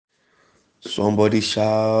Somebody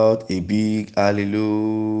shout a big hallelujah.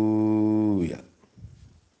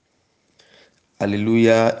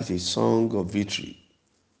 Hallelujah is a song of victory.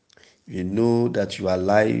 You know that you are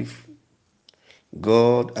alive.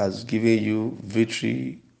 God has given you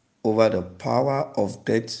victory over the power of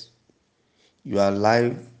death. You are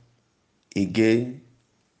alive again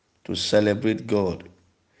to celebrate God.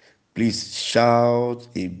 Please shout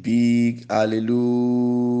a big hallelujah.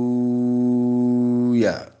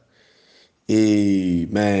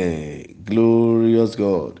 Amen. Glorious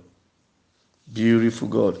God. Beautiful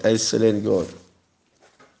God. Excellent God.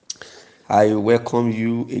 I welcome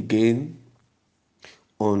you again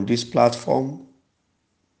on this platform,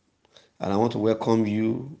 and I want to welcome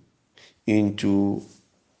you into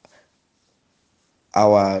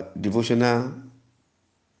our devotional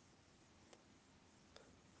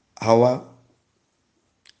hour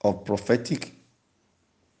of prophetic.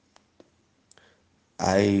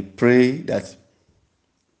 I pray that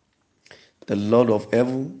the Lord of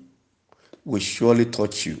heaven will surely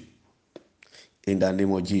touch you in the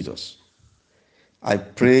name of Jesus. I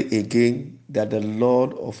pray again that the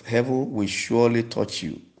Lord of heaven will surely touch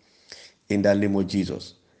you in the name of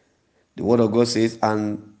Jesus. The word of God says,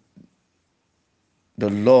 and the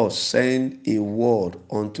Lord sent a word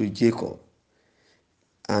unto Jacob,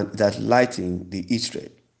 and that lightened the Israel.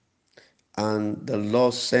 And the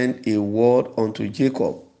Lord sent a word unto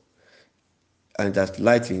Jacob, and that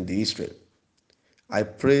lightened the Israel. I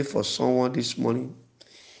pray for someone this morning.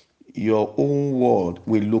 Your own word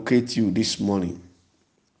will locate you this morning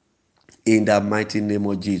in the mighty name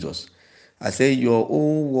of Jesus. I say your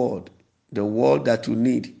own word, the word that you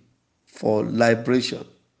need for liberation,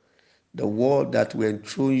 the word that will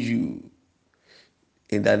enthrone you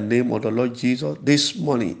in the name of the Lord Jesus, this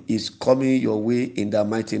morning is coming your way in the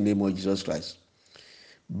mighty name of Jesus Christ.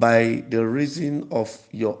 By the reason of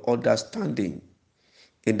your understanding,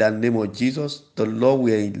 in the name of Jesus, the Lord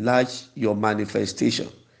will enlarge your manifestation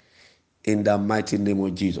in the mighty name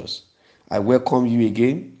of Jesus. I welcome you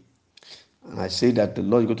again, and I say that the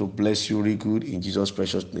Lord is going to bless you really good in Jesus'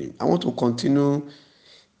 precious name. I want to continue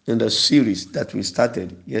in the series that we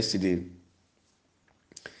started yesterday,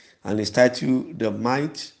 and it's titled The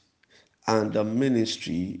Might and the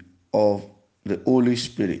Ministry of the Holy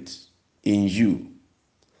Spirit in You.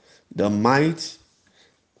 The might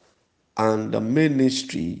and the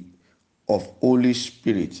ministry of Holy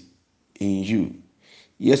Spirit in you.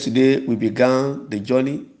 Yesterday we began the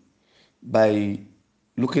journey by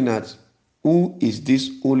looking at who is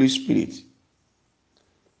this Holy Spirit,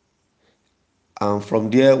 and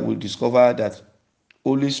from there we discover that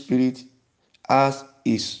Holy Spirit has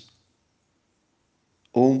his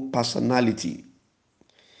own personality.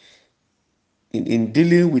 In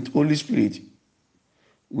dealing with Holy Spirit,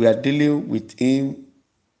 we are dealing with him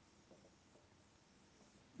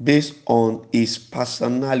based on his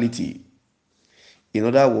personality. In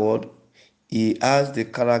other words, he has the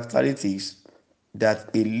characteristics that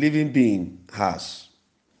a living being has.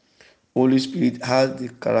 Holy Spirit has the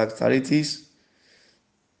characteristics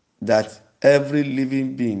that every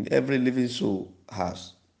living being, every living soul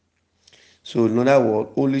has. So in other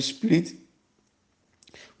words, Holy Spirit,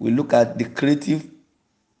 we look at the creative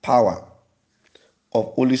power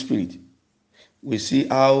of Holy Spirit. We see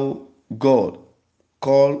how God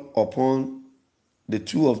called upon the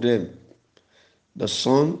two of them, the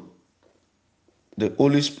Son, the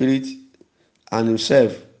Holy Spirit, and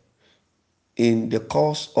himself in the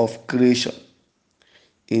course of creation.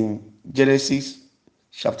 In Genesis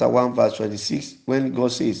chapter 1 verse 26, when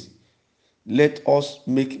God says, let us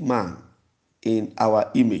make man in our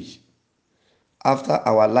image, after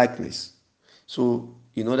our likeness. So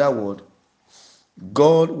in other words,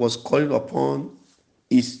 God was calling upon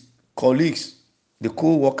his colleagues, the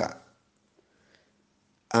co-worker,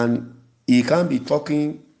 and he can't be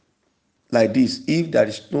talking like this if there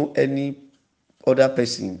is no any other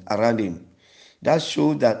person around him. That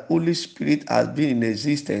shows that Holy Spirit has been in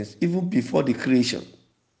existence even before the creation.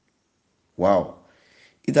 Wow.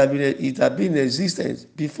 It had been in existence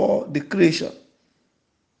before the creation,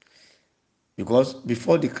 because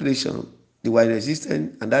before the creation they were in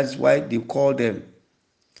existence, and that is why they call them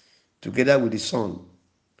together with the Son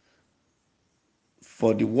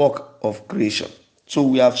for the work of creation. So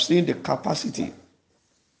we have seen the capacity.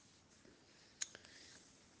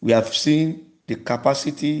 We have seen the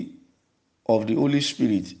capacity of the Holy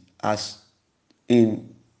Spirit as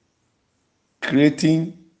in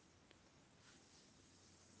creating,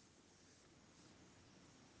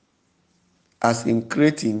 as in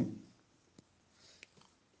creating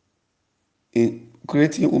in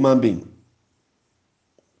creating human being.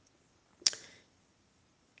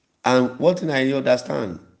 And one thing I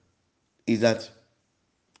understand is that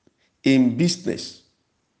in business,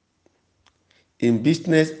 a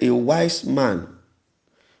wise man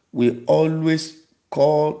will always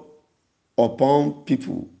call upon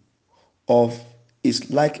people of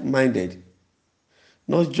his like-minded,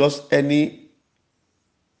 not just anybody,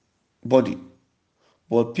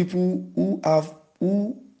 but people who have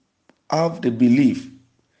the belief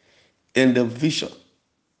and the vision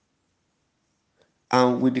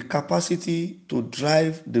and with the capacity to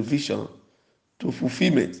drive the vision to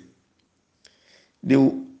fulfillment. They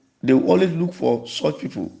will, they will always look for such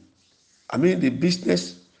people. I mean, the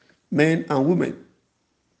business men and women,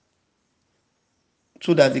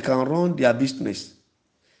 so that they can run their business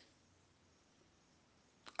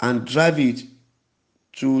and drive it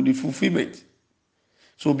to the fulfillment.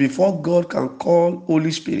 So before God can call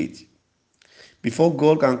Holy Spirit, before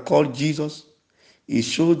God can call Jesus, it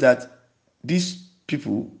shows that these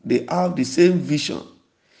people, they have the same vision.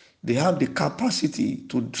 They have the capacity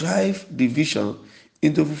to drive the vision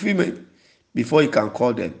into fulfillment before he can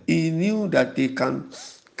call them. He knew that they can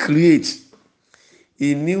create.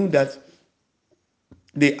 He knew that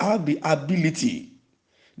they have the ability,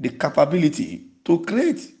 the capability to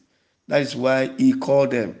create. That is why he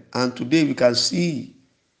called them. And today we can see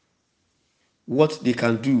what they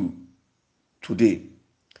can do today.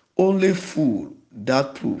 Only fool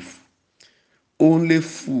that proof. Only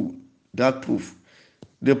fool that proof.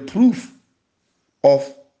 The proof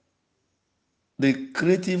of the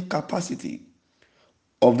creative capacity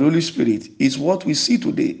of the Holy Spirit is what we see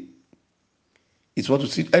today. It's what we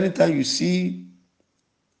see. Anytime you see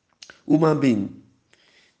human being,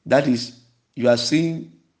 that is, you are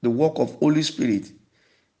seeing the work of Holy Spirit,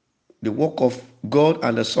 the work of God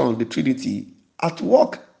and the Son, the Trinity at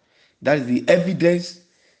work. That is the evidence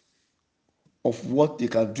of what they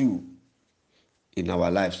can do in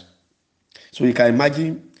our lives. So you can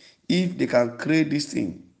imagine if they can create this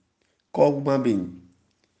thing called human being.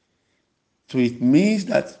 So it means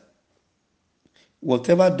that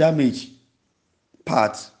whatever damage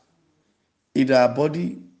parts in our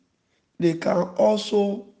body, they can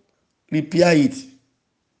also repair it.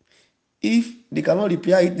 If they cannot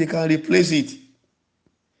repair it, they can replace it.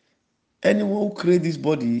 Anyone who create this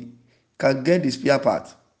body can get the spare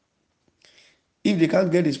part. If they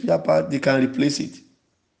can't get the spare part, they can replace it.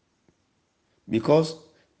 Because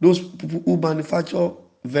those people who manufacture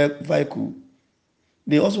vehicle,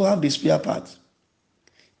 they also have the spare part.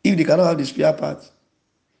 If they cannot have the spare part,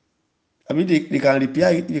 I mean they can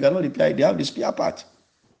repair it. If they cannot repair it, they have the spare part.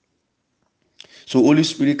 So Holy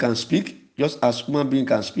Spirit can speak just as human being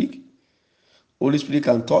can speak. Holy Spirit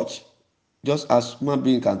can touch just as human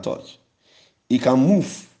being can touch. He can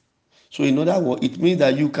move. So in other words, it means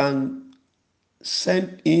that you can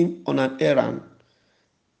send him on an errand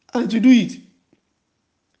and to do it.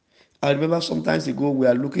 I remember sometimes ago we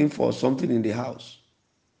are looking for something in the house.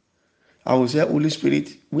 I will say, Holy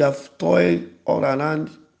Spirit, we have toiled all around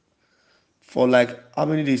for like how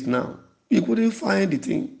many days now? We couldn't find the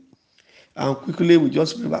thing. And quickly we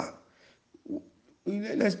just remember,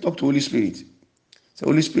 let's talk to Holy Spirit. Say,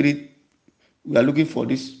 Holy Spirit, we are looking for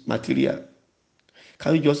this material.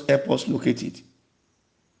 Can you just help us locate it?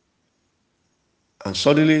 And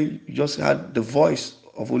suddenly you just had the voice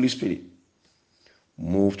of Holy Spirit.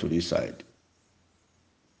 Move to this side.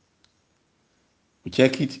 We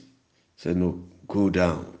check it. Say, no, go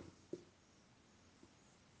down.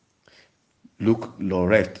 Look your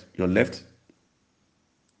left. Your left.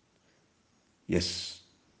 Yes.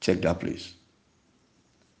 Check that place.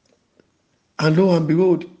 And lo and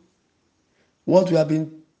behold, what we have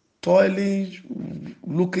been toiling,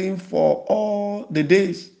 looking for all the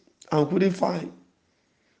days and couldn't find,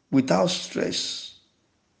 without stress,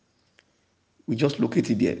 we just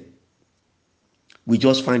locate it there. We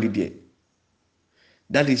just find it there.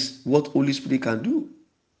 That is what Holy Spirit can do.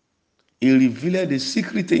 He revealed the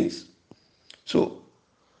secret things. So,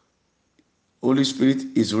 Holy Spirit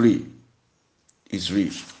is real. Is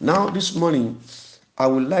real. Now, this morning, I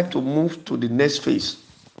would like to move to the next phase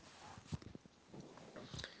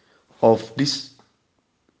of this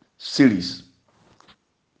series.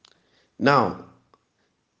 Now,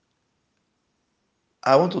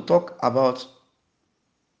 I want to talk about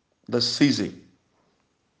the season.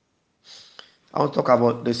 I want to talk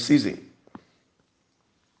about the season.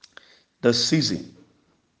 The season.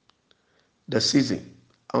 The season.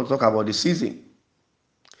 I want to talk about the season.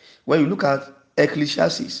 When you look at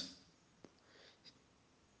Ecclesiastes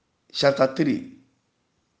chapter 3,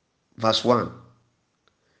 verse 1,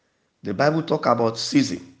 the Bible talk about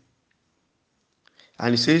season.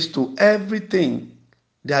 And it says, to everything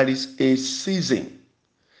there is a season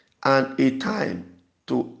and a time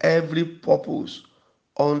to every purpose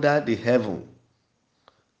under the heaven.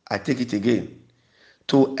 I take it again.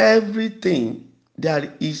 To everything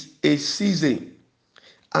there is a season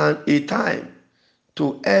and a time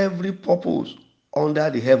to every purpose under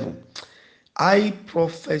the heaven. I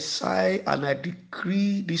prophesy and I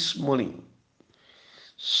decree this morning,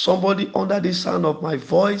 somebody under the sound of my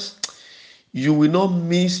voice, you will not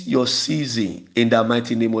miss your season in the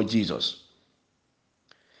mighty name of Jesus.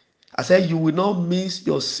 I said you will not miss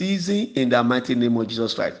your season in the mighty name of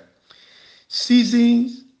Jesus Christ.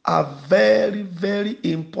 Seasons are very, very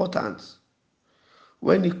important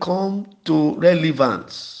when it comes to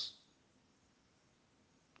relevance.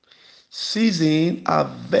 Seasons are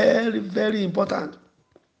very, very important.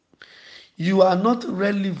 You are not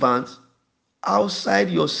relevant outside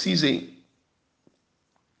your season.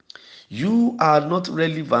 You are not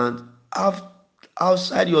relevant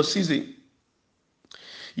outside your season.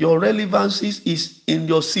 Your relevance is in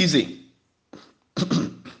your season.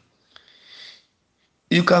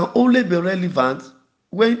 You can only be relevant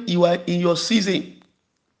when you are in your season.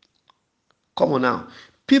 Come on now.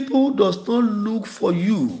 People does not look for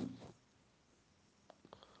you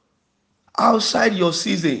outside your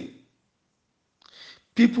season.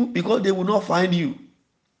 People, because they will not find you.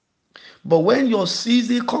 But when your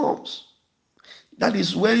season comes, that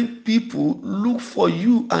is when people look for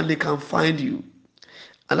you and they can find you.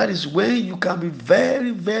 And that is when you can be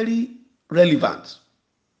very, very relevant.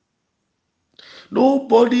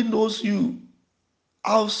 Nobody knows you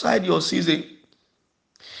outside your season.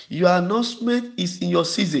 Your announcement is in your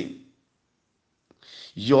season.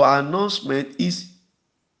 Your announcement is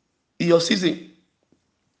in your season.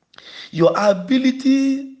 Your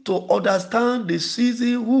ability to understand the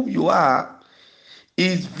season whom you are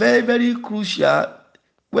is very, very crucial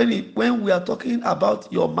when we are talking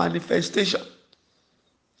about your manifestation.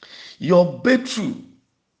 Your breakthrough,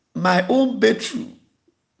 my own breakthrough,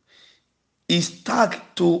 is tagged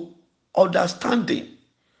to understanding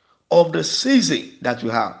of the season that you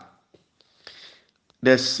have.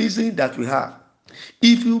 The season that we have.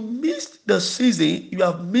 If you miss the season, you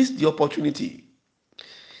have missed the opportunity.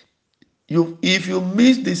 If you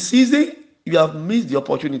miss the season, you have missed the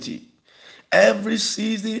opportunity. Every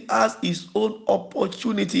season has its own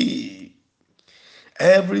opportunity.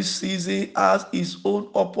 Every season has its own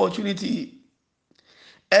opportunity.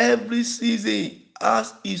 Every season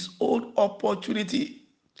has its own opportunity.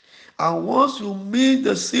 And once you miss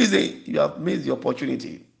the season, you have missed the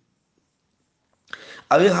opportunity.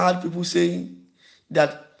 Have you heard people saying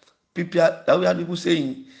that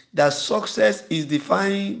success is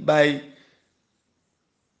defined by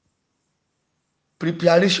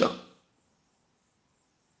preparation?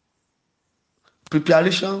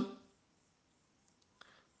 Preparation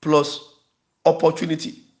plus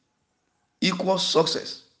opportunity equals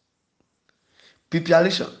success.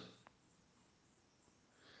 Preparation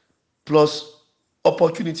plus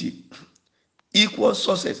opportunity equals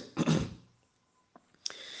success.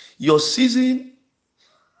 Your season,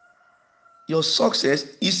 your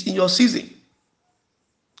success is in your season.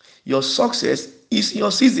 Your success is in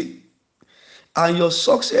your season. And your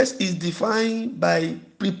success is defined by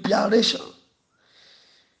preparation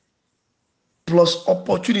plus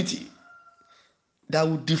opportunity that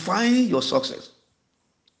will define your success.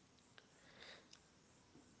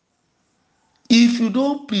 If you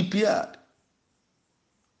don't prepare,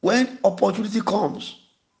 when opportunity comes,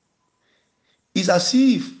 it's as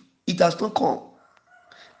if it has not come.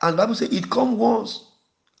 And the Bible says it comes once,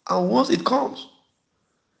 and once it comes,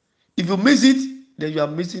 if you miss it, then you are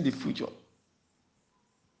missing the future.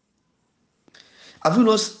 Have you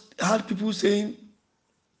not heard people saying,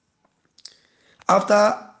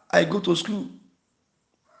 after I go to school,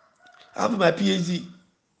 after my PhD,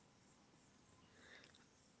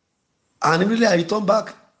 and immediately I return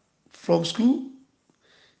back from school,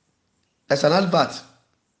 there's an advert.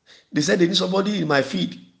 They said they need somebody in my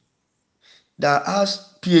field that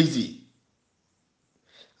has PhD.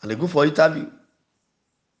 And they go for interview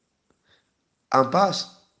and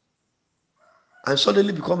pass and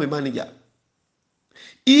suddenly become a manager.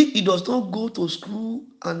 If he does not go to school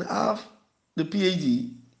and have the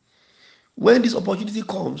PhD, when this opportunity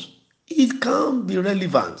comes, it can be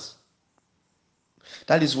relevant.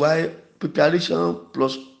 That is why preparation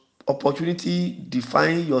plus opportunity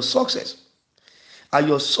define your success. And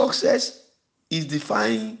your success is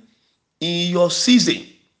defined in your season.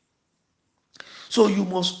 So you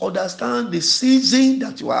must understand the season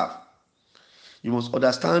that you have. You must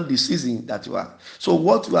understand the season that you have. So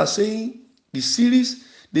what we are saying, the series,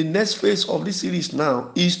 the next phase of this series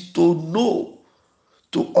now is to know,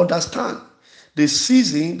 to understand the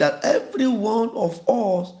season that every one of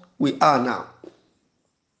us we are now.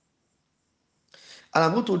 And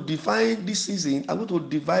I'm going to define this season, I'm going to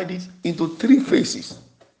divide it into three phases.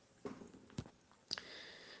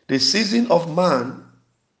 The season of man,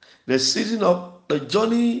 the season of the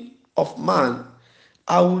journey of man,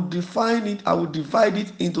 I will divide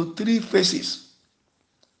it into three phases.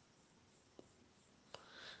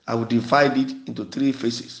 I will divide it into three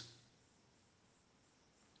phases.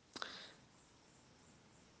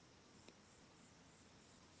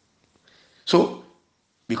 So,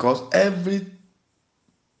 because everything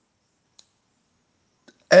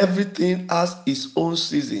has its own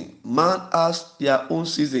season, man has their own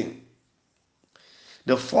season.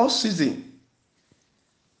 The first season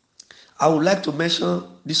I would like to mention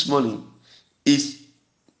this morning is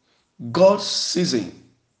God's season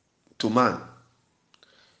to man.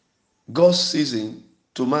 God's season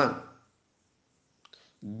to man.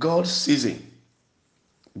 God's season.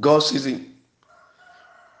 God's season.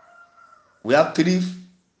 We have three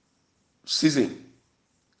seasons.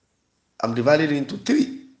 I'm divided into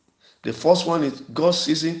three. The first one is God's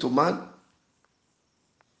season to man.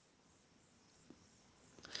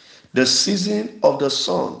 The season of the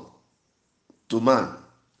sun to man.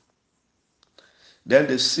 Then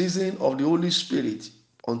the season of the Holy Spirit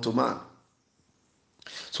unto man.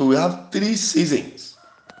 So we have three seasons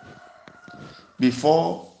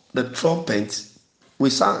before the trumpet we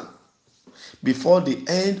sang, before the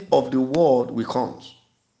end of the world will come.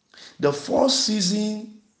 The first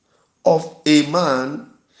season of a man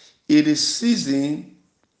is the season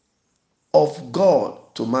of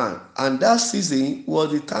God to man. And that season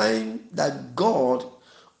was the time that God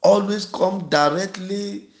always come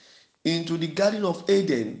directly into the Garden of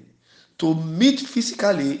Eden to meet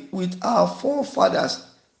physically with our forefathers,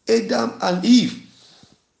 Adam and Eve.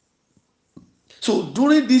 So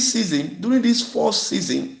during this season, during this first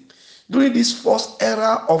season, during this first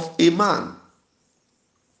era of a man,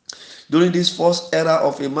 during this first era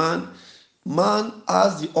of a man, man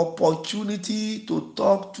has the opportunity to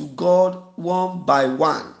talk to God one by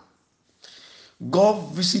one.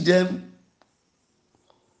 God visits them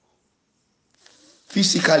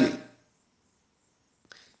physically.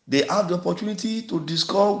 They have the opportunity to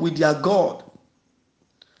discuss with their God.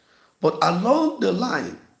 But along the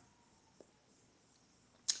line,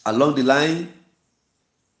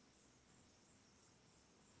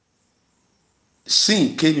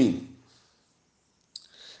 sin came in.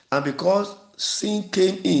 And because sin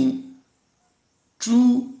came in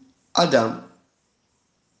through Adam,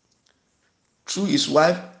 through his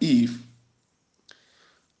wife Eve,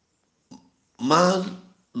 man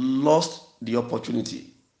lost the opportunity.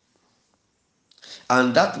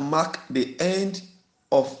 And that marked the end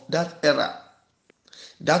of that era.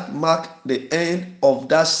 That marked the end of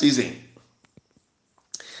that season.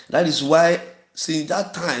 That is why, since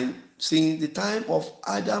the time of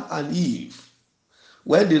Adam and Eve,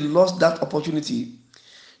 when they lost that opportunity,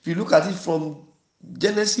 if you look at it from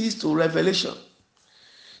Genesis to Revelation,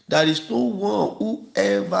 there is no one who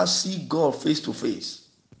ever see God face to face.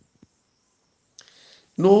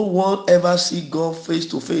 No one ever see God face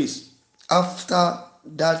to face after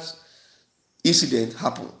that incident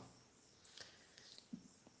happened.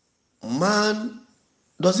 Man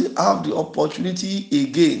doesn't have the opportunity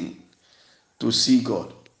again to see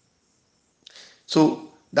God.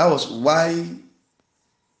 So that was why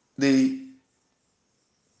the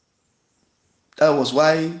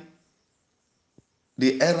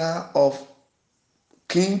era of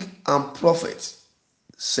king and prophet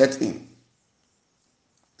set in.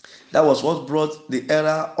 That was what brought the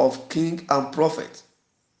era of king and prophet.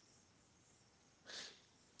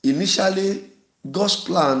 Initially, God's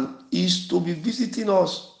plan is to be visiting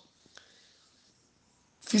us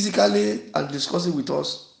physically and discussing with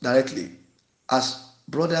us directly as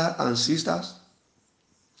brother and sisters,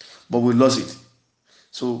 but we lost it.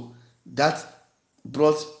 So that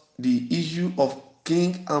brought the issue of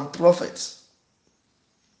king and prophets.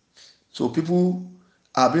 So people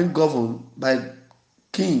are being governed by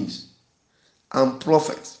kings and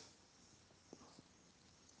prophets.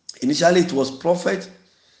 Initially, it was prophet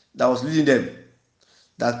that was leading them,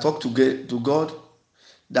 that talk to God,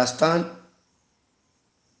 that stand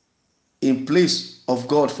in place of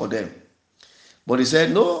God for them. But he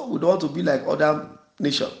said, no, we don't want to be like other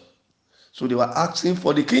nations. So they were asking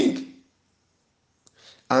for the king.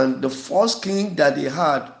 And the first king that they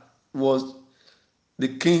had was the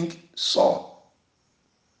king Saul.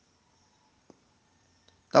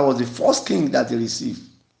 That was the first king that they received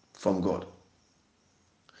from God.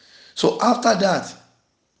 So after that,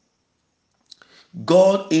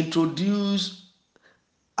 God introduced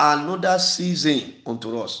another season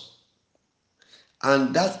unto us,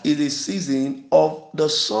 and that is the season of the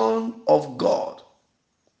Son of God.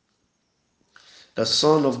 The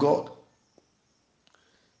Son of God.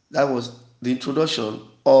 That was the introduction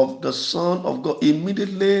of the Son of God.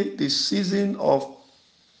 Immediately, the season of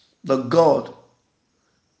the God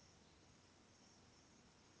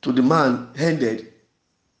to the man ended.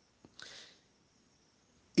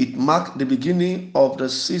 It marked the beginning of the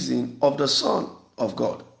season of the Son of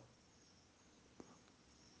God.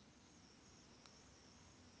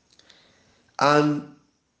 And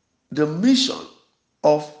the mission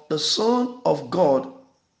of the Son of God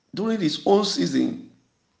during his own season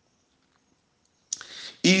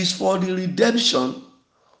is for the redemption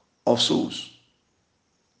of souls.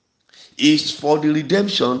 Is for the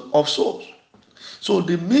redemption of souls. So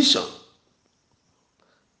the mission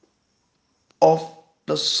of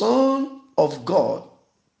the Son of God,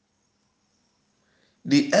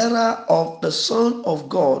 the era of the Son of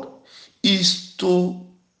God, is to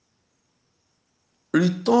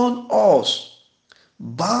return us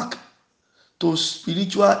back to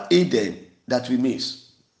spiritual Eden that we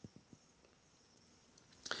miss.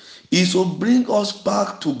 Is to bring us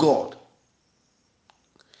back to God.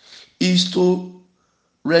 Is to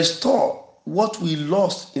restore what we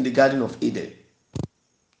lost in the Garden of Eden.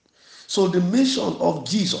 So the mission of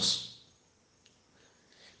Jesus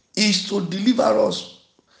is to deliver us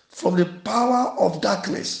from the power of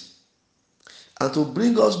darkness and to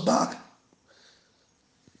bring us back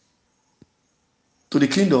to the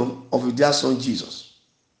kingdom of their Son Jesus.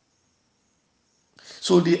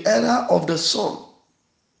 So the era of the Son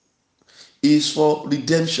is for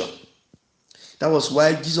redemption. That was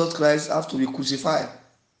why Jesus Christ had to be crucified.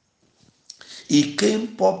 He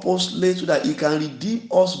came purposely so that he can redeem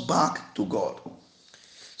us back to God.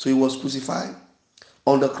 So he was crucified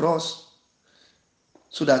on the cross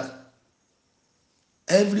so that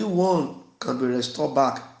everyone can be restored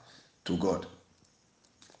back to God.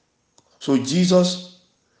 So Jesus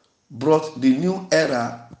brought the new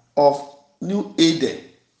era of new Eden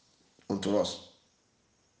unto us.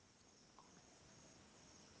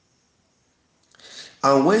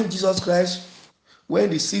 And when Jesus Christ, when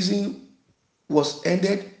the season was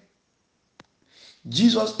ended,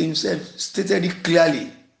 Jesus himself stated it clearly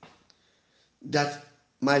that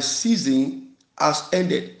my season has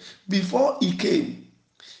ended. Before he came,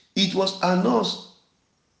 it was announced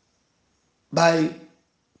by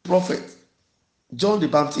prophet John the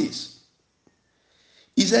Baptist.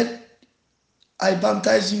 He said, I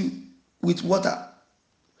baptize you with water,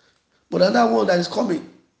 but another one that is coming,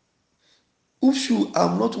 whose shoe I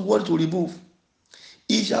am not worthy to remove,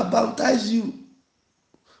 he shall baptize you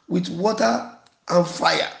with water and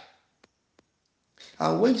fire.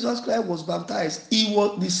 And when Jesus Christ was baptized,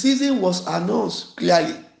 the season was announced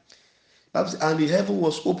clearly, and the heaven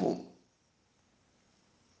was open.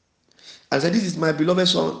 And said, this is my beloved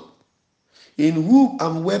Son, in whom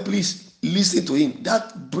I'm well pleased. Listen to him.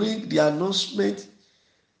 That brings the announcement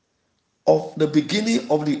of the beginning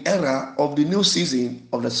of the era of the new season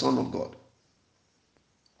of the Son of God.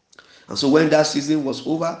 And so when that season was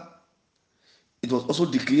over, it was also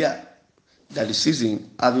declared that the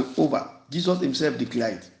season had been over. Jesus himself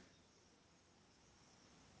declared.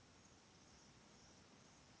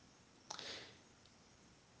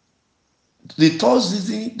 The third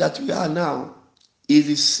season that we are now is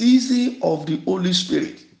the season of the Holy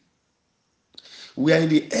Spirit. We are in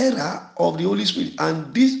the era of the Holy Spirit,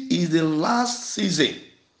 and this is the last season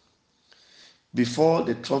before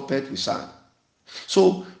the trumpet will sound.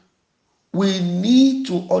 So we need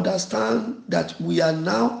to understand that we are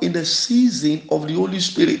now in the season of the Holy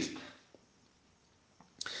Spirit.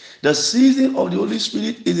 The season of the Holy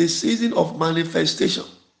Spirit is a season of manifestation.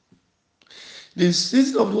 The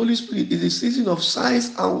season of the Holy Spirit is a season of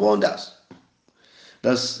signs and wonders.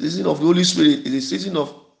 The season of the Holy Spirit is a season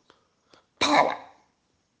of power.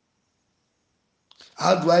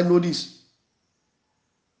 How do I know this?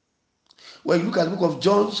 When you look at the book of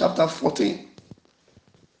John chapter 14.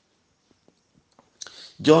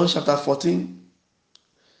 John chapter 14,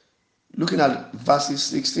 looking at verses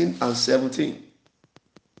 16 and 17.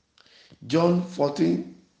 John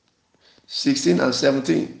 14, 16 and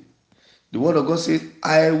 17. The word of God says,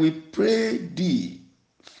 I will pray thee,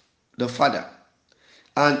 the Father,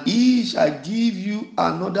 and he shall give you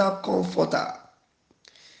another comforter,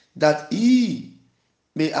 that he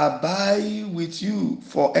may abide with you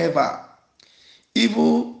forever,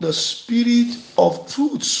 even the Spirit of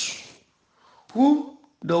truth, whom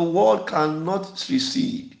the world cannot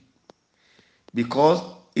receive, because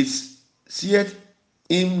it seeth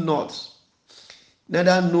him not,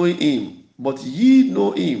 neither knowing him, but ye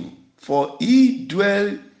know him, for he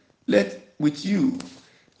dwelleth with you,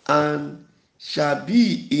 and shall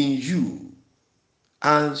be in you,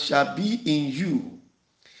 and shall be in you,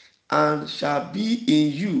 and shall be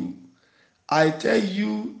in you. I tell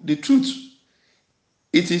you the truth,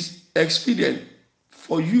 it is expedient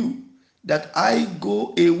for you that I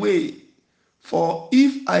go away. For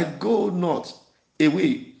if I go not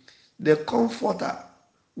away, the Comforter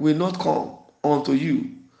will not come unto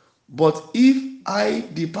you. But if I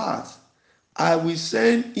depart, I will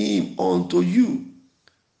send him unto you.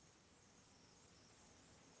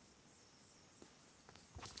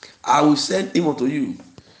 I will send him unto you.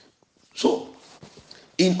 So,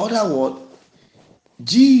 in other words,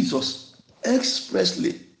 Jesus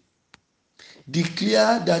expressly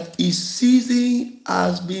declared that his season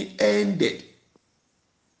has been ended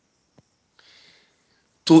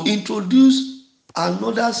to introduce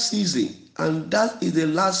another season, and that is the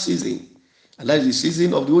last season, and that is the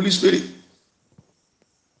season of the Holy Spirit.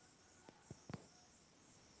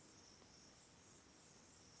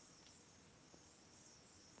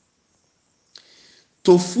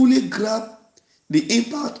 To fully grasp the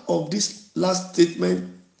impact of this last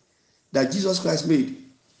statement that Jesus Christ made,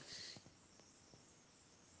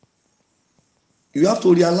 you have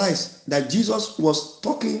to realize that Jesus was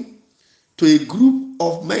talking to a group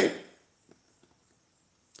of men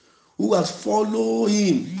who had followed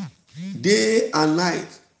him day and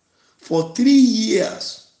night for 3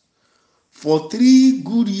 years, for 3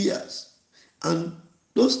 good years. And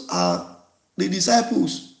those are the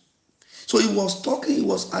disciples. So he was talking, he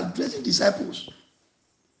was addressing disciples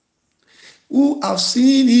who have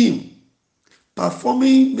seen him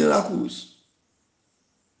performing miracles.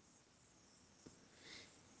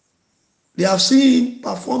 They have seen him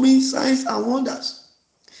performing signs and wonders.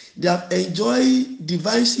 They have enjoyed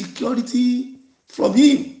divine security from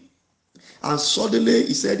him. And suddenly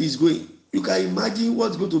he said he's going. You can imagine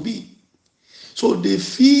what's going to be. So they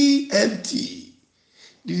feel empty.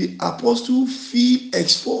 The apostles feel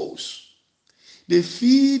exposed. They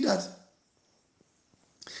feel that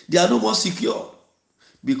they are no more secure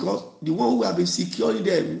because the one who have been securing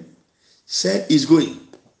them said he's going.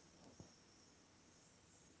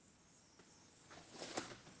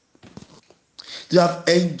 They have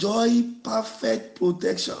enjoyed perfect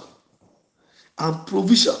protection and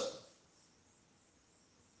provision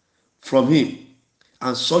from him.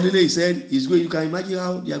 And suddenly he said he's going. You can imagine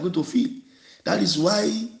how they are going to feel. That is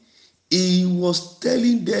why he was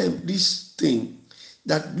telling them this thing,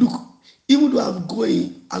 that look, even though I'm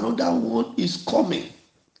going, another one is coming.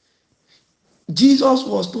 Jesus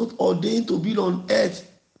was not ordained to be on earth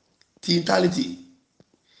till eternity.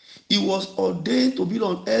 He was ordained to be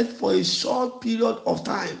on earth for a short period of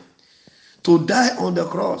time, to die on the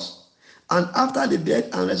cross. And after the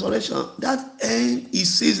death and resurrection, that end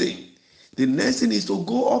is season. The next thing is to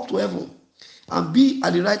go up to heaven and be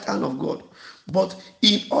at the right hand of God. But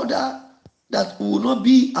in order that we will not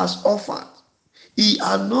be as orphans, he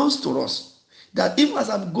announced to us that if as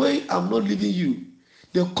I'm going, I'm not leaving you,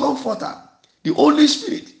 the Comforter, the Holy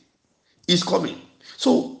Spirit, is coming.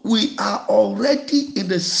 So we are already in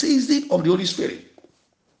the season of the Holy Spirit.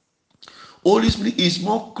 Holy Spirit is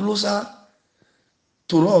more closer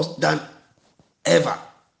to us than ever.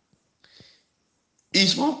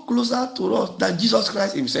 Is more closer to us than Jesus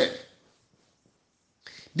Christ himself.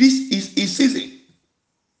 This is his season.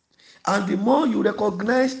 And the more you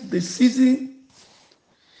recognize the season,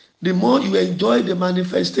 the more you enjoy the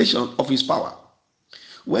manifestation of his power.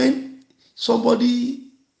 When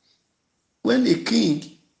somebody, when a king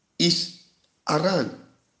is around,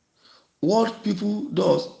 what people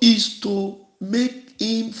does is to make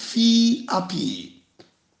him feel happy.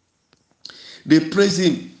 They praise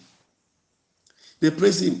him. They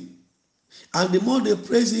praise him. And the more they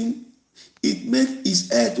praise him, it makes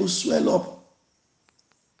his hair to swell up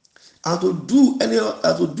and to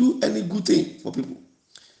do any good thing for people.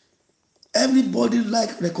 Everybody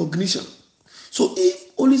like recognition. So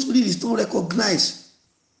if Holy Spirit is not recognized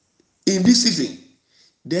in this season,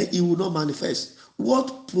 then it will not manifest.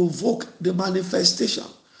 What provokes the manifestation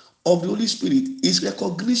of the Holy Spirit is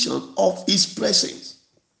recognition of his presence.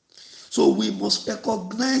 So we must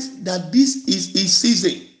recognize that this is his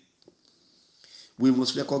season. We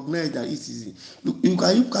must recognize that it's season. Look,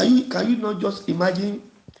 can you not just imagine?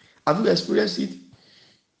 Have you experienced it?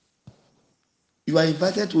 You are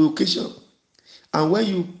invited to a occasion, and when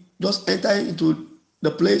you just enter into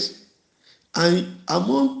the place, and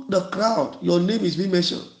among the crowd, your name is being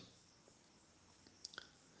mentioned,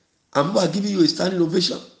 and people are giving you a standing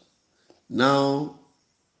ovation. Now,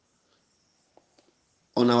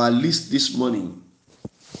 on our list this morning,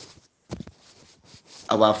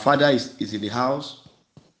 Our father is in the house.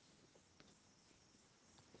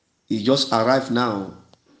 He just arrived now.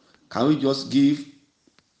 Can we just give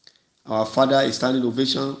our father a standing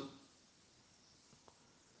ovation?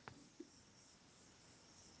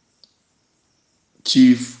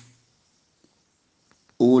 Chief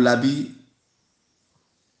Olabi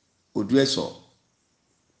Odueso.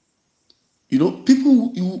 You know,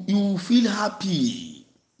 people, you feel happy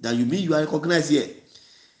that you are recognized here.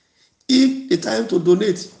 If the time to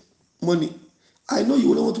donate money, I know you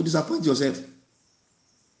will not want to disappoint yourself.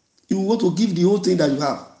 You want to give the whole thing that you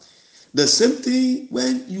have. The same thing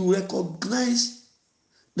when you recognize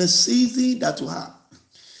the season that you have.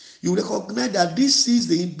 You recognize that this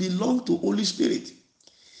season belongs to Holy Spirit.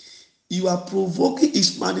 You are provoking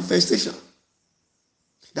His manifestation.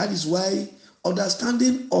 That is why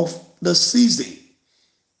understanding of the season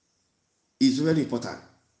is very important.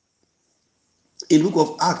 In the book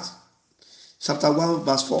of Acts, chapter 1,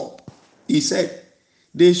 verse 4, he said,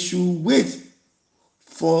 they should wait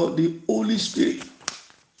for the Holy Spirit.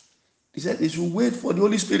 He said they should wait for the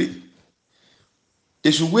Holy Spirit.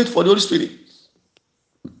 They should wait for the Holy Spirit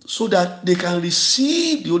so that they can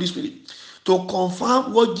receive the Holy Spirit to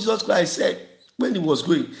confirm what Jesus Christ said when he was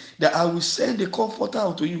going, that I will send the comforter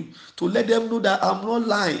unto you to let them know that I'm not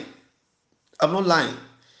lying. I'm not lying.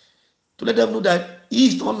 To let them know that he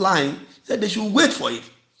is not lying. He said they should wait for it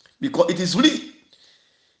because it is real.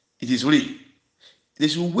 It is real. They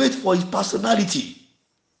should wait for his personality.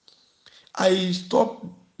 I stopped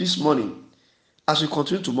this morning. As we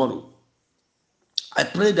continue tomorrow, I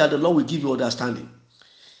pray that the Lord will give you understanding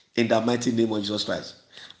in the mighty name of Jesus Christ.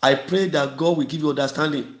 I pray that God will give you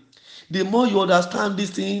understanding. The more you understand this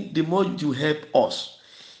thing, the more you help us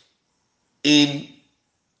in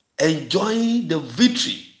enjoying the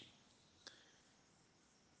victory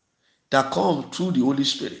that comes through the Holy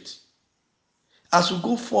Spirit. As we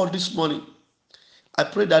go forward this morning, I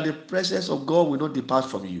pray that the presence of God will not depart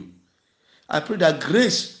from you. I pray that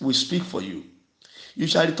grace will speak for you. You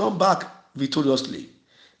shall return back victoriously,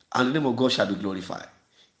 and the name of God shall be glorified.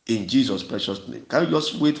 In Jesus' precious name. Can we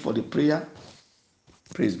just wait for the prayer?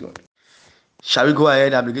 Praise God. Shall we go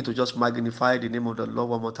ahead and begin to just magnify the name of the Lord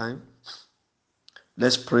one more time?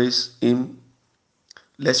 Let's praise Him.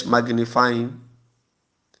 Let's magnify Him.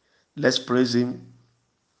 Let's praise Him.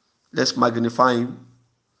 Let's magnify Him.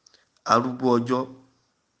 Arúgbó ọjọ́,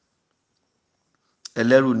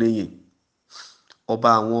 ẹlẹ́rù níyìn, ọba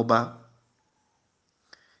àwọn ọba,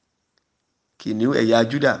 kìnìún ẹ̀yà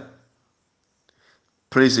Judah.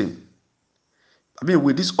 Praise Him.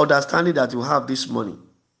 With this understanding that you have this morning,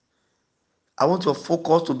 I want your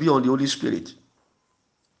focus to be on the Holy Spirit.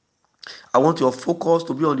 I want your focus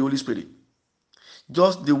to be on the Holy Spirit.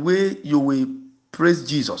 Just the way you will praise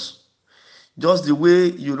Jesus, just the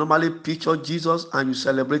way you normally picture Jesus and you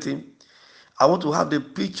celebrate Him, I want to have the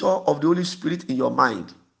picture of the Holy Spirit in your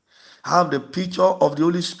mind. Have the picture of the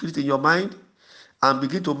Holy Spirit in your mind and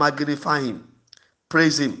begin to magnify Him,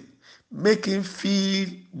 praise Him, make Him feel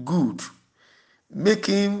good, make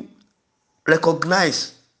Him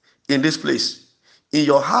recognize in this place, in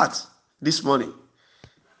your heart this morning.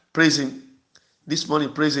 Praise Him. This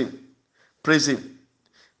morning, praise Him. Praise Him.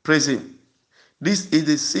 Praise Him. This is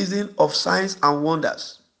the season of signs and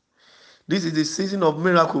wonders. This is the season of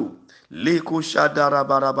miracle. Leko shadara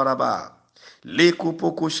barabaraba. Leko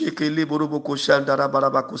poko sheke leboroboko shandara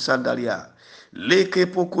barabako sandaria. Leke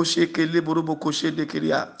poko sheke leboroboko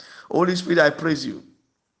shedekiria. Holy Spirit, I praise you.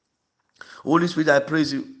 Holy Spirit, I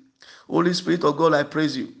praise you. Holy Spirit of God, I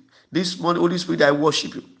praise you. This morning, Holy Spirit, I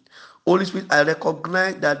worship you. Holy Spirit, I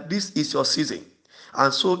recognize that this is your season.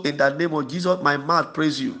 And so in the name of Jesus, my mouth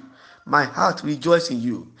praise you. My heart rejoices in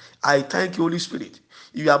you. I thank you, Holy Spirit.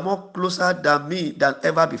 You are more closer than me than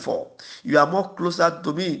ever before. You are more closer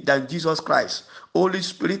to me than Jesus Christ. Holy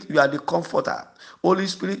Spirit, you are the comforter. Holy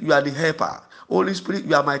Spirit, you are the helper. Holy Spirit,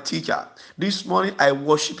 you are my teacher. This morning, I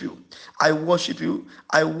worship you. I worship you.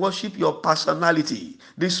 I worship your personality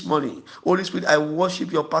this morning. Holy Spirit, I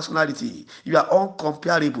worship your personality. You are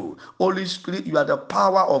uncomparable. Holy Spirit, you are the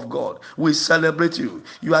power of God. We celebrate you.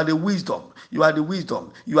 You are the wisdom. You are the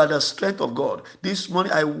wisdom. You are the strength of God. This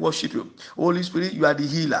morning, I worship you. Holy Spirit, you are the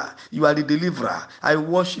healer. You are the deliverer. I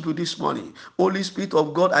worship you this morning. Holy Spirit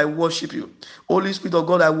of God, I worship you. Holy Spirit of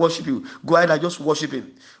God, I worship you. Go ahead and just worship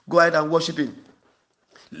Him. Go ahead and worship Him.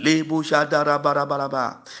 Lebo shadara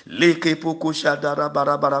barabaraba. Leke poko shadara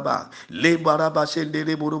barabaraba. Le baraba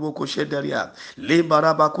shendere borobo koshenderia. Le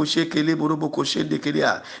baraba koshe kele borobo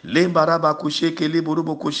koshendekeria. Le baraba koshe kele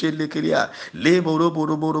borobo koshendekeria. Le borobo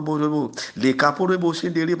borobo. Le kaporebo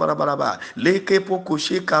shendere barabaraba. Le kepo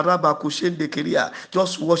koshe karaba koshendekeria.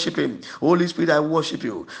 Just worship him. Holy Spirit, I worship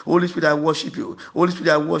you. Holy Spirit, I worship you. Holy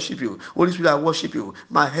Spirit, I worship you. Holy Spirit, I worship you.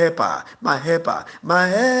 My helper, my helper, my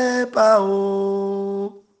helper,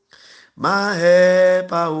 oh. My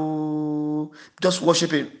helper, oh. Just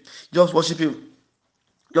worship him. Just worship him.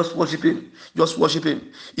 Just worship him. Just worship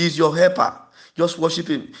him. He's your helper. Just worship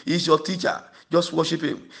him. He's your teacher. Just worship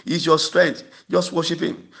him. He's your strength. Just worship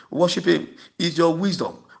him. Worship him. He's your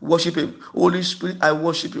wisdom. Worship him. Holy Spirit, I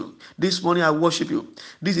worship you. This morning I worship you.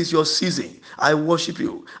 This is your season. I worship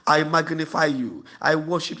you. I magnify you. I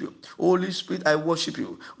worship you. Holy Spirit, I worship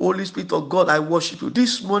you. Holy Spirit of God, I worship you.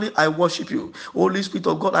 This morning I worship you. Holy Spirit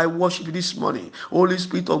of God, I worship you this morning. Holy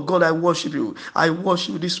Spirit of God, I worship you. I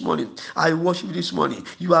worship you this morning. I worship you this morning.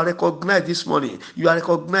 You are recognized this morning. You are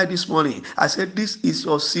recognized this morning. I said, this is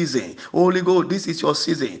your season. Holy Ghost, this is your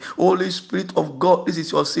season. Holy Spirit of God, this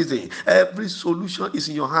is your season. Every solution is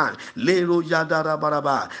in your hand. Lero yadara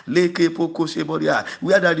baraba. Leke poko sheboria.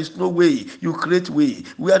 Where there is no way, you create way.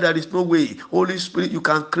 Where there is no way, Holy Spirit, you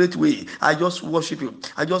can create way. I just worship you.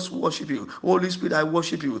 I just worship you. Holy Spirit, I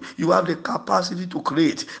worship you. You have the capacity to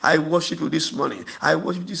create. I worship you this morning. I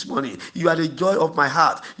worship you this morning. You are the joy of my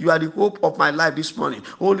heart. You are the hope of my life this morning.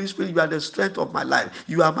 Holy Spirit, you are the strength of my life.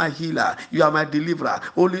 You are my healer. You are my deliverer.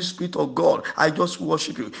 Holy Spirit of God, I just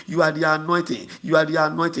worship you. You are the anointing. You are the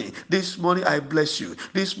anointing. This morning I bless you.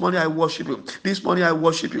 This morning I worship you. This morning I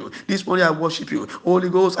worship you. This morning I worship you. Holy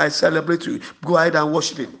Ghost, I celebrate you. Go ahead and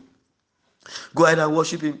worship him. Go ahead and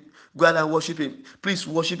worship him. Go ahead and worship him. Please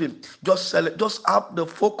worship him. Just have the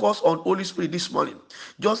focus on Holy Spirit this morning.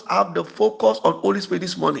 Just have the focus on Holy Spirit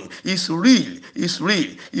this morning. It's real. It's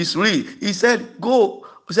real. It's real. He said, go.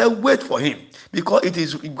 He said, wait for him. Because it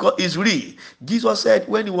is God is real. Jesus said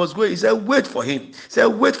when he was going, he said, wait for him. He said,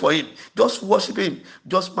 wait for him. Just worship him.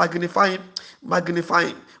 Just magnify him. Magnify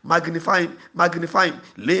him. Magnify him, magnify him.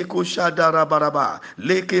 Leko shadara baraba,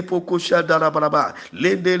 leke poko shadara baraba,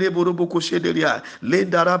 lendere borobo koshedelia,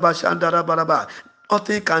 lendaraba shandara baraba.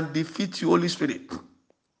 Nothing can defeat you, Holy Spirit.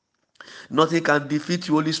 Nothing can defeat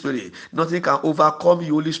you, Holy Spirit. Nothing can overcome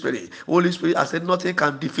you, Holy Spirit. Holy Spirit, I said, nothing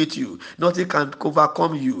can defeat you. Nothing can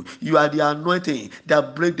overcome you. You are the anointing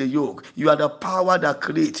that break the yoke. You are the power that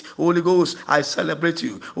creates. Holy Ghost, I celebrate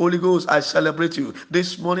you. Holy Ghost, I celebrate you.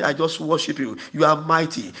 This morning, I just worship you. You are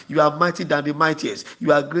mighty. You are mighty than the mightiest.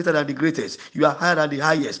 You are greater than the greatest. You are higher than the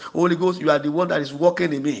highest. Holy Ghost, you are the one that is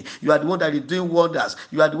working in me. You are the one that is doing wonders.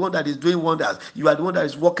 You are the one that is doing wonders. You are the one that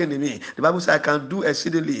is working in me. The Bible says, I can do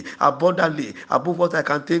exceedingly, abundantly, above what I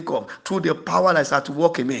can think of, through the power that is at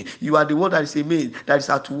work in me. You are the one that is in me, that is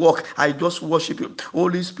at work. I just worship you.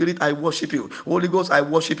 Holy Spirit, I worship you. Holy Ghost, I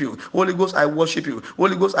worship you. Holy Ghost, I worship you.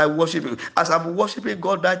 Holy Ghost, I worship you. As I'm worshiping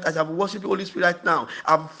God, right, as I'm worshiping Holy Spirit right now,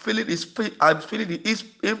 I'm feeling His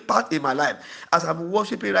impact in my life. As I'm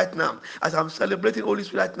worshiping right now, as I'm celebrating Holy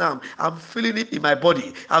Spirit right now, I'm feeling it in my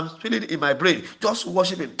body. I'm feeling it in my brain. Just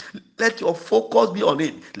worship Him. Let your focus be on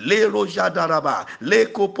Him. Le roja daraba, le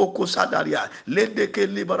kopoko sadaria, le deke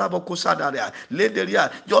libarabo kosadaria, le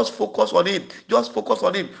deria. Just focus on Him. Just focus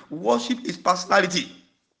on Him. Worship His personality.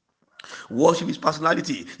 Worship His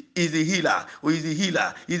personality. He's the healer. He's the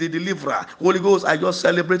healer. He's the deliverer. Holy Ghost, I just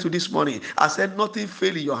celebrate you this morning. I said, nothing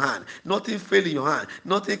fail in your hand. Nothing fail in your hand.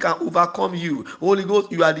 Nothing can overcome you. Holy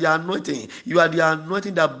Ghost, you are the anointing. You are the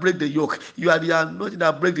anointing that break the yoke. You are the anointing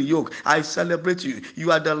that break the yoke. I celebrate you.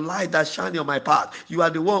 You are the light that shines on my path. You are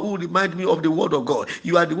the one who remind me of the word of God.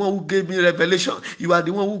 You are the one who gave me revelation. You are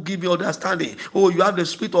the one who give me understanding. Oh, you have the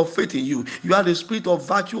spirit of faith in you. You have the spirit of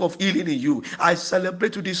virtue of healing in you. I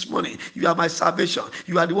celebrate you this morning. You are my salvation.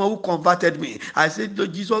 You are the one who converted me. I said,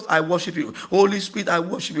 Jesus, I worship you. Holy Spirit, I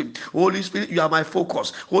worship you. Holy Spirit, you are my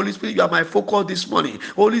focus. Holy Spirit, you are my focus this morning.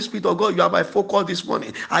 Holy Spirit of God, you are my focus this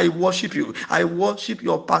morning. I worship you. I worship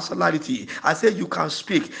your personality. I say you can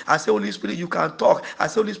speak. I say, Holy Spirit, you can talk. I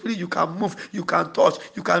say, Holy Spirit, you can move. You can touch.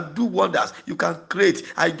 You can do wonders. You can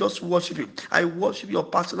create. I just worship you. I worship your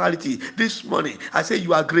personality this morning. I say,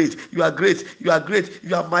 you are great. You are great. You are great.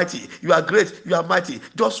 You are mighty. You are great. You are mighty.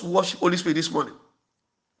 Just worship Holy Spirit this morning.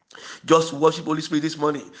 Just worship Holy Spirit this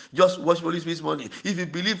morning. Just worship Holy Spirit this morning. If you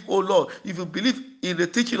believe, oh Lord, if you believe in the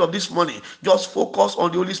teaching of this morning, just focus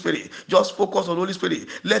on the Holy Spirit. Just focus on the Holy Spirit.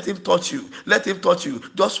 Let Him touch you. Let Him touch you.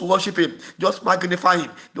 Just worship Him. Just magnify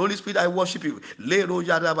Him. The Holy Spirit, I worship you. Le ro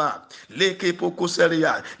yadaba, le ke poko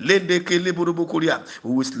seria, le de ke le burubu kuria.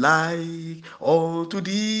 Who is like unto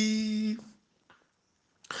thee?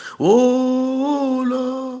 O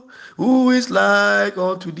Lord, who is like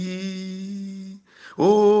unto thee?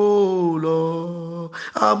 O Lord,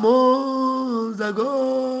 among the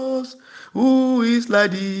gods, who is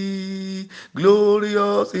like thee?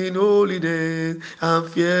 Glorious in holiness and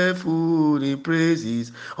fearful in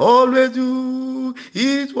praises. Always do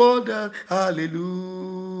His wonder.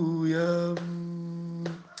 Hallelujah.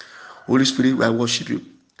 Holy Spirit, I worship you.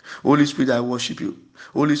 Holy Spirit, I worship you.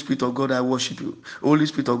 Holy Spirit of God, I worship you. Holy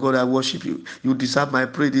Spirit of God, I worship you. You deserve my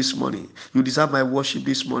praise this morning. You deserve my worship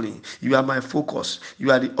this morning. You are my focus.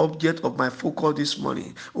 You are the object of my focus this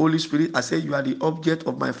morning. Holy Spirit, I say you are the object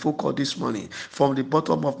of my focus this morning. From the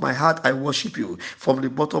bottom of my heart, I worship you. From the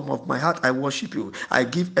bottom of my heart, I worship you. I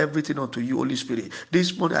give everything unto you, Holy Spirit.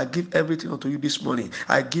 This morning, I give everything unto you this morning.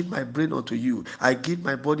 I give my brain unto you. I give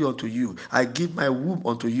my body unto you. I give my womb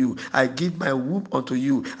unto you. I give my womb unto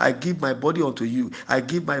you. I give my body unto you. I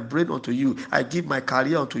give my brain unto you. I give my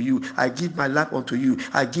career unto you. I give my life unto you.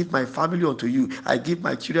 I give my family unto you. I give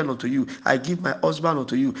my children unto you. I give my husband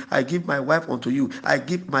unto you. I give my wife unto you. I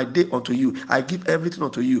give my day unto you. I give everything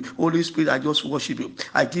unto you. Holy Spirit, I just worship you.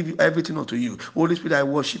 I give you everything unto you. Holy Spirit, I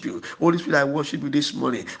worship you. Holy Spirit, I worship you this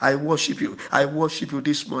morning. I worship you. I worship you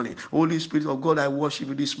this morning. Holy Spirit of God, I worship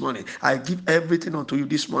you this morning. I give everything unto you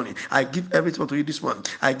this morning. I give everything unto you this morning.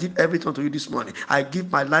 I give everything unto you this morning. I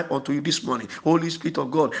give my life unto you this morning. Holy Spirit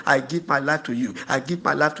of God, I give my life to you. I give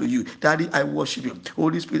my life to you. Daddy, I worship you.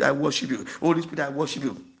 Holy Spirit, I worship you. Holy Spirit, I worship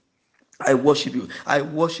you. I worship you. I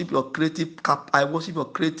worship your creative I worship your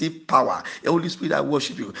creative power. Holy Spirit, I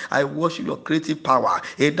worship you. I worship your creative power.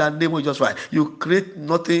 In the name of Jesus Christ. You create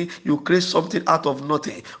nothing. You create something out of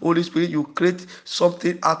nothing. Holy Spirit, you create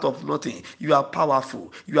something out of nothing. You are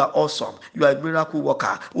powerful. You are awesome. You are a miracle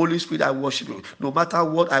worker. Holy Spirit, I worship you. No matter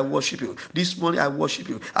what, I worship you. This morning, I worship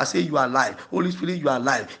you. I say you are alive. Holy Spirit, you are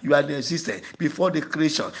alive. You are in existence. Before the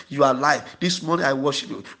creation, you are alive. This morning, I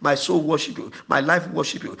worship you. My soul worship you. My life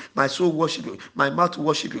worship you. My soul worship you. My mouth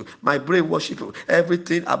worship you. My brain worship you.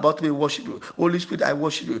 Everything about me worship you. Holy Spirit, I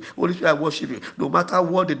worship you. Holy Spirit, I worship you. No matter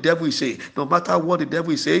what the devil is saying, no matter what the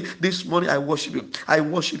devil is saying, this morning I worship you. I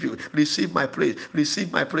worship you. Receive my praise.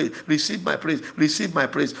 Receive my praise. Receive my praise. Receive my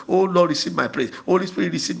praise. Oh Lord, receive my praise. Holy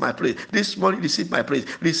Spirit, receive my praise. This morning, receive my praise.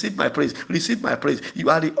 Receive my praise. Receive my praise. You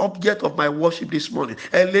are the object of my worship this morning.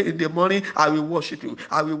 Early in the morning, I will worship you.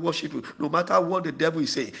 I will worship you. No matter what the devil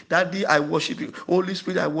is saying, that day I worship you. Holy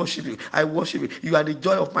Spirit, I worship you. I worship you. You are the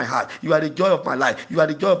joy of my heart. You are the joy of my life. You are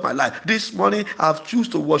the joy of my life. This morning, I've choose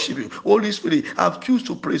to worship you. Holy Spirit, I've choose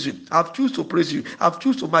to praise you. I've choose to praise you. I've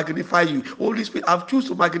choose to magnify you. Holy Spirit, I've choose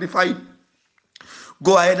to magnify you.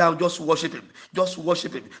 Go ahead and just worship him. Just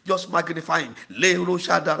worship him. Just magnify him. Le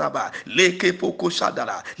roshadaraba. Le kepoko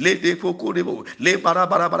shadara. Le depoko rebo. Le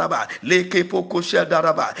barabarabaraba. Le kepoko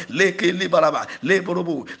shadaraba. Le ke libaraba. Le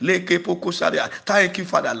borobo. Le kepoko shadia. Thank you,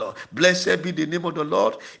 Father Lord. Blessed be the name of the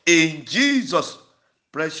Lord. In Jesus'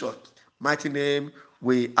 precious mighty name,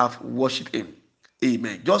 we have worshipped him.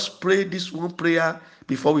 Amen. Just pray this one prayer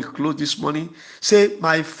before we close this morning. Say,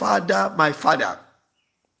 my Father, my Father.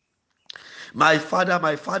 My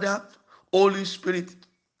Father, Holy Spirit,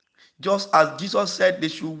 just as Jesus said they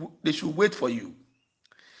should wait for you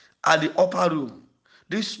at the upper room.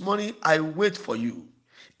 This morning I wait for you.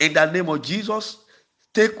 In the name of Jesus,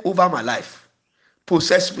 take over my life.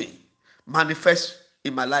 Possess me. Manifest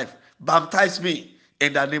in my life. Baptize me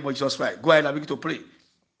in the name of Jesus Christ. Go ahead and begin to pray.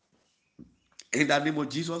 In the name of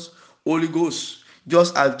Jesus, Holy Ghost,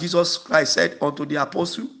 just as Jesus Christ said unto the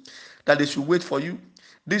apostle that they should wait for you,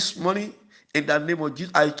 this morning, in the name of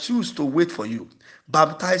Jesus, I choose to wait for you.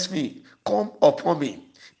 Baptize me. Come upon me.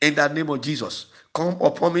 In the name of Jesus, come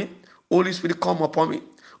upon me. Holy Spirit, come upon me.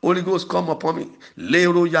 Holy Ghost, come upon me.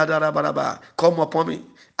 Lero yadara baraba. Come upon me.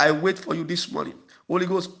 I wait for you this morning. Holy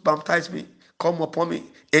Ghost, baptize me. Come upon me.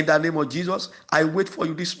 In the name of Jesus, I wait for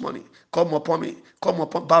you this morning. come upon me, come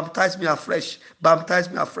upon, baptize me afresh, baptize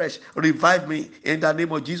me afresh, revive me in the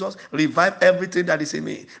name of Jesus, revive everything that is in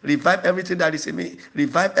me, revive everything that is in me,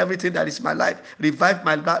 revive everything that is my life, revive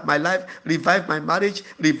my life, revive my marriage,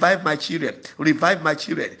 revive my children, revive my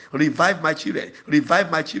children, revive my children,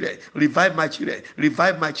 revive my children, revive my children,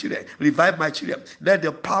 revive my children, revive my children. Let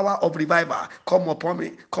the power of revival come upon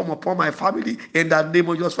me, come upon my family in the name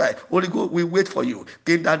of Jesus Christ. Holy Ghost, we wait for you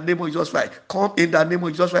in the name of Jesus Christ. Come in the name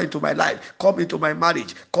of Jesus Christ into my life, come into my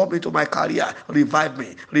marriage, come into my career. Revive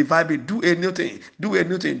me, revive me. Do a new thing, do a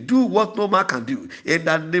new thing, do what no man can do in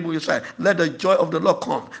the name of Jesus Christ. Let the joy of the Lord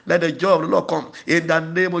come, let the joy of the Lord come in the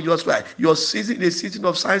name of Jesus Christ. Your season is a season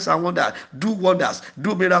of signs and wonders. Do wonders,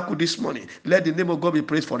 do miracle this morning. Let the name of God be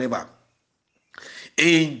praised forever.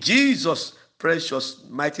 In Jesus' precious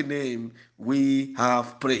mighty name, we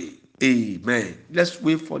have prayed. Amen. Let's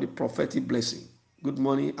wait for the prophetic blessing. Good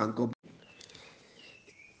morning and God.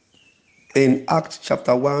 In Acts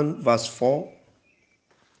chapter 1, verse 4,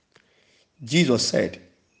 Jesus said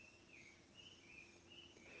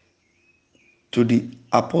to the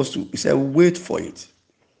apostle, he said, wait for it.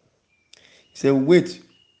 He said, wait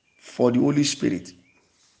for the Holy Spirit.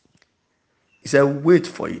 He said, wait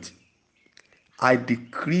for it. I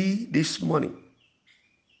decree this morning,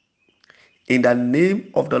 in the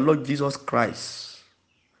name of the Lord Jesus Christ,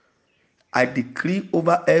 I decree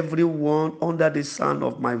over everyone under the sound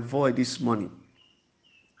of my voice this morning,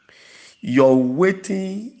 your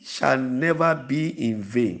waiting shall never be in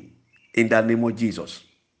vain in the name of Jesus.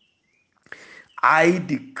 I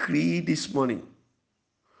decree this morning,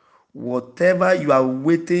 whatever you are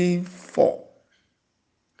waiting for,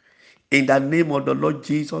 in the name of the Lord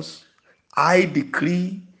Jesus, I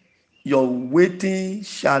decree your waiting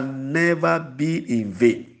shall never be in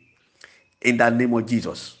vain in the name of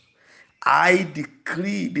Jesus. I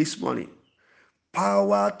decree this morning,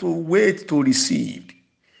 power to wait to receive.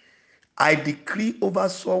 I decree over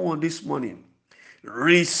someone this morning,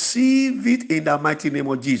 receive it in the mighty name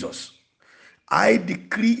of Jesus. I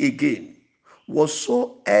decree again,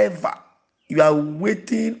 whatsoever you are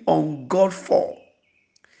waiting on God for,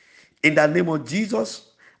 in the name of Jesus,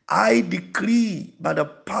 I decree by the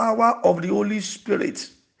power of the Holy Spirit,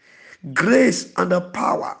 grace and the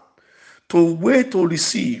power to wait to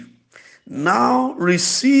receive. Now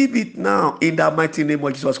receive it now in the mighty name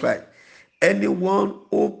of Jesus Christ. Anyone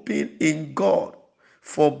open in God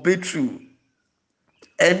for breakthrough,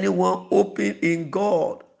 anyone open in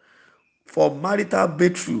God for marital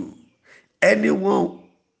breakthrough, anyone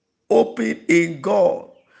open in God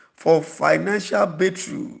for financial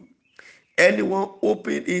breakthrough, anyone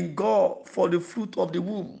open in God for the fruit of the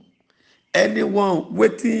womb, anyone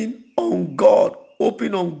waiting on God,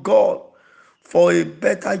 open on God for a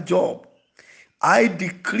better job, I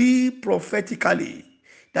decree prophetically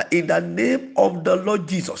that in the name of the Lord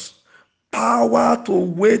Jesus, power to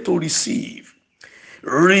wait to receive,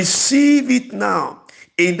 receive it now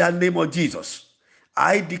in the name of Jesus.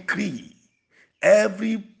 I decree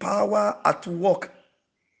every power at work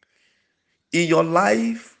in your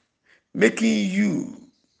life, making you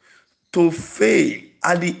to fail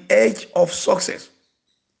at the edge of success.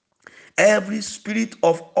 Every spirit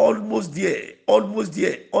of almost there, almost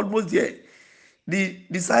there, almost there. The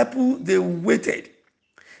disciples, they waited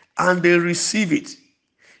and they received it.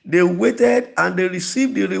 They waited and they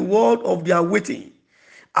received the reward of their waiting.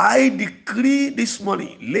 I decree this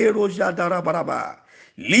morning,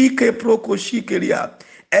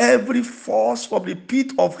 every force from the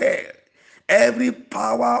pit of hell, every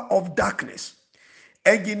power of darkness,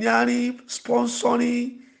 engineering,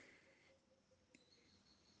 sponsoring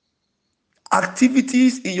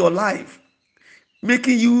activities in your life,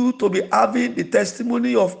 making you to be having the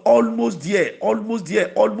testimony of almost there, almost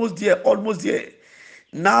there, almost there, almost there.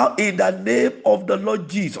 Now, in the name of the Lord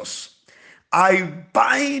Jesus, I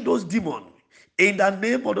bind those demons in the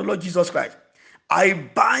name of the Lord Jesus Christ. I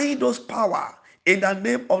bind those power in the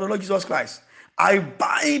name of the Lord Jesus Christ. I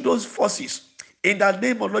bind those forces in the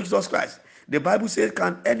name of the Lord Jesus Christ. The Bible says,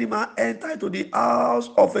 can any man enter into the house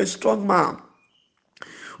of a strong man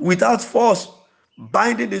without force,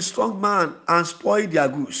 binding the strong man and spoil their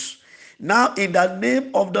goods? Now, in the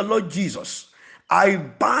name of the Lord Jesus, I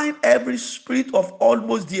bind every spirit of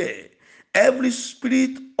almost there, every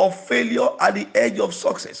spirit of failure at the edge of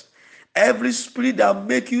success, every spirit that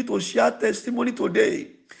make you to share testimony today.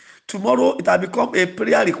 Tomorrow it has become a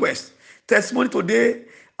prayer request. Testimony today,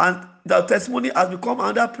 and the testimony has become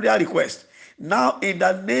another prayer request. Now, in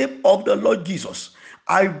the name of the Lord Jesus,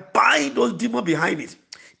 I bind those demons behind it.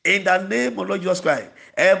 In the name of Lord Jesus Christ,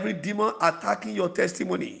 every demon attacking your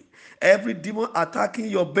testimony, every demon attacking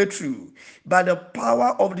your breakthrough by the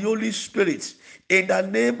power of the Holy Spirit. In the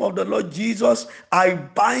name of the Lord Jesus, I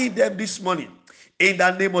bind them this morning. In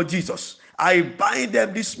the name of Jesus, I bind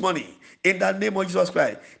them this morning. In the name of Jesus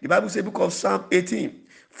Christ. The Bible says, book of Psalm 18,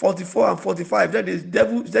 44 and 45. That is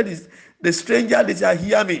devil, that is the stranger that shall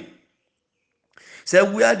hear me. Say,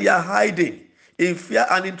 where they are hiding in fear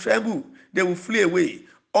and in tremble, they will flee away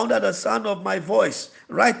under the sound of my voice.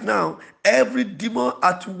 Right now, every demon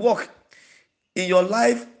at work in your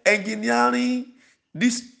life engineering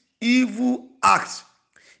this evil act,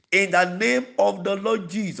 in the name of the Lord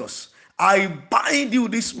Jesus, I bind you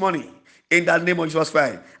this morning. In the name of Jesus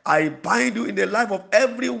Christ, I bind you in the life of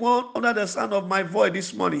everyone under the sound of my voice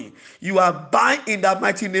this morning. You are bound in the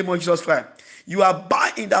mighty name of Jesus Christ. You are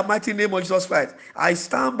bound in the mighty name of Jesus Christ. I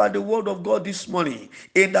stand by the word of God this morning.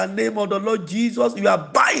 In the name of the Lord Jesus, you are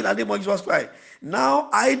bound in the name of Jesus Christ. Now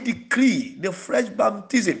I decree the fresh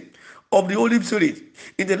baptism of the Holy Spirit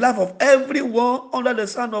in the life of everyone under the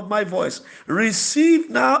sound of my voice. Receive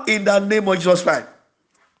now in the name of Jesus Christ.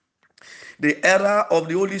 The era of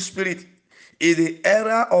the Holy Spirit is the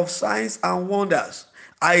era of signs and wonders.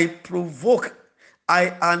 I provoke,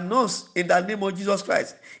 I announce in the name of Jesus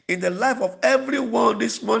Christ, in the life of everyone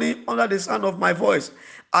this morning under the sound of my voice,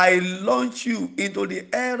 I launch you into the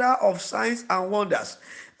era of signs and wonders.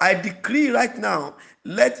 I decree right now,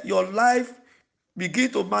 let your life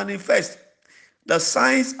begin to manifest the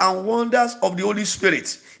signs and wonders of the Holy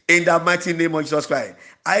Spirit in the mighty name of Jesus Christ.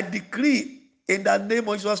 I decree in the name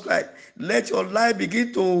of Jesus Christ, let your life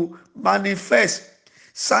begin to manifest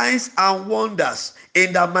signs and wonders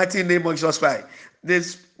in the mighty name of Jesus Christ.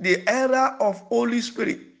 The era of Holy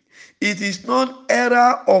Spirit, it is not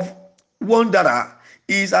era of wanderer,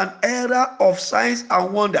 it is an era of signs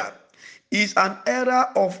and wonder. Is an era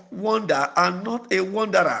of wonder and not a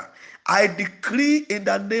wanderer. I decree in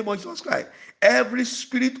the name of Jesus Christ, every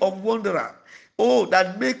spirit of wanderer, oh,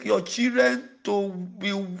 that make your children to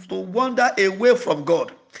wander away from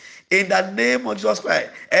God. In the name of Jesus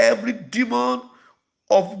Christ, every demon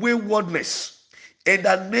of waywardness, in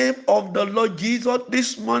the name of the Lord Jesus,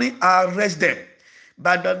 this morning I arrest them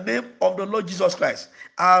by the name of the Lord Jesus Christ.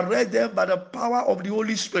 I arrest them by the power of the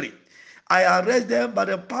Holy Spirit. I arrest them by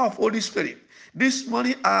the power of Holy Spirit. This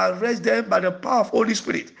morning I arrest them by the power of Holy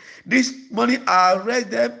Spirit. This morning I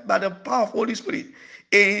arrest them by the power of Holy Spirit.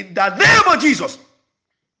 In the name of Jesus,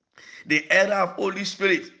 the era of Holy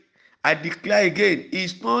Spirit, I declare again,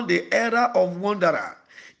 is not the era of wanderer,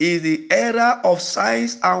 is the era of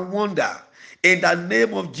signs and wonder. In the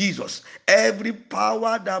name of Jesus, every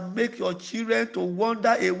power that make your children to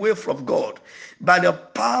wander away from God, by the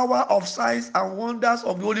power of signs and wonders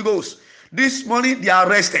of the Holy Ghost, this morning they are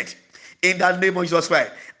arrested. In the name of Jesus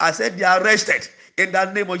Christ, I said they are arrested. In the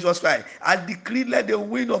name of Jesus Christ, I decree, let the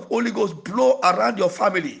wind of Holy Ghost blow around your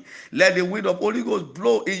family. Let the wind of Holy Ghost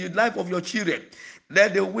blow in the life of your children.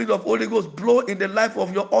 Let the wind of Holy Ghost blow in the life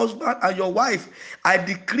of your husband and your wife. I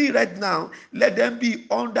decree right now, let them be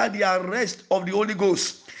under the arrest of the Holy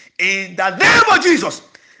Ghost. In the name of Jesus,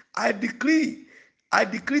 I decree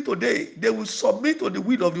today they will submit to the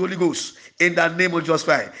will of the Holy Ghost in the name of Jesus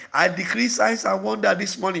Christ. I decree signs and wonders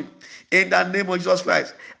this morning in the name of Jesus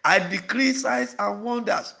Christ. I decree signs and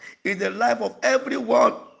wonders in the life of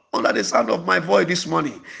everyone under the sound of my voice this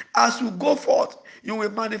morning. As you go forth, you will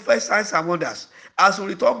manifest signs and wonders. As you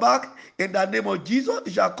return back in the name of Jesus,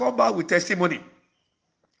 you shall come back with testimony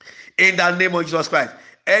in the name of Jesus Christ.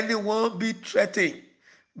 Anyone be threatened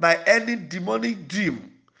by any demonic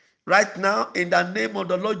dream, right now, in the name of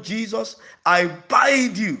the Lord Jesus, I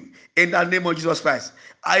bind you in the name of Jesus Christ.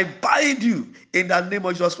 I bind you in the name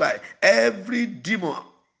of Jesus Christ. Every demon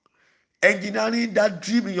engineering that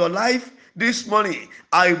dream in your life this morning,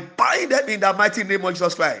 I bind them in the mighty name of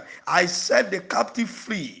Jesus Christ. I set the captive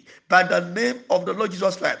free by the name of the Lord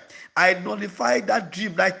Jesus Christ. I nullify that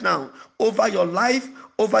dream right now over your life,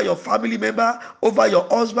 over your family member, over your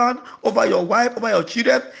husband, over your wife, over your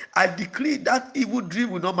children. I decree that evil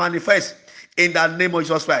dream will not manifest in the name of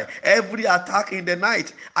Jesus Christ. Every attack in the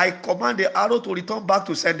night, I command the arrow to return back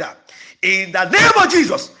to sender in the name of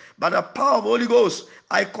Jesus. By the power of the Holy Ghost,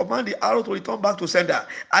 I command the arrow to return back to sender.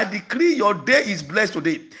 I decree your day is blessed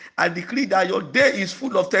today. I decree that your day is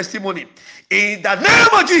full of testimony in the name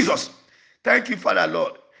of Jesus. Thank you, Father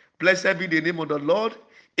Lord. Blessed be the name of the Lord.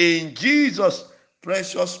 In Jesus'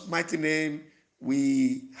 precious mighty name,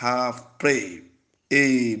 we have prayed.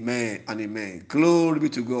 Amen and amen. Glory be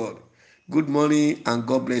to God. Good morning and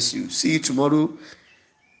God bless you. See you tomorrow.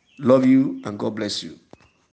 Love you and God bless you.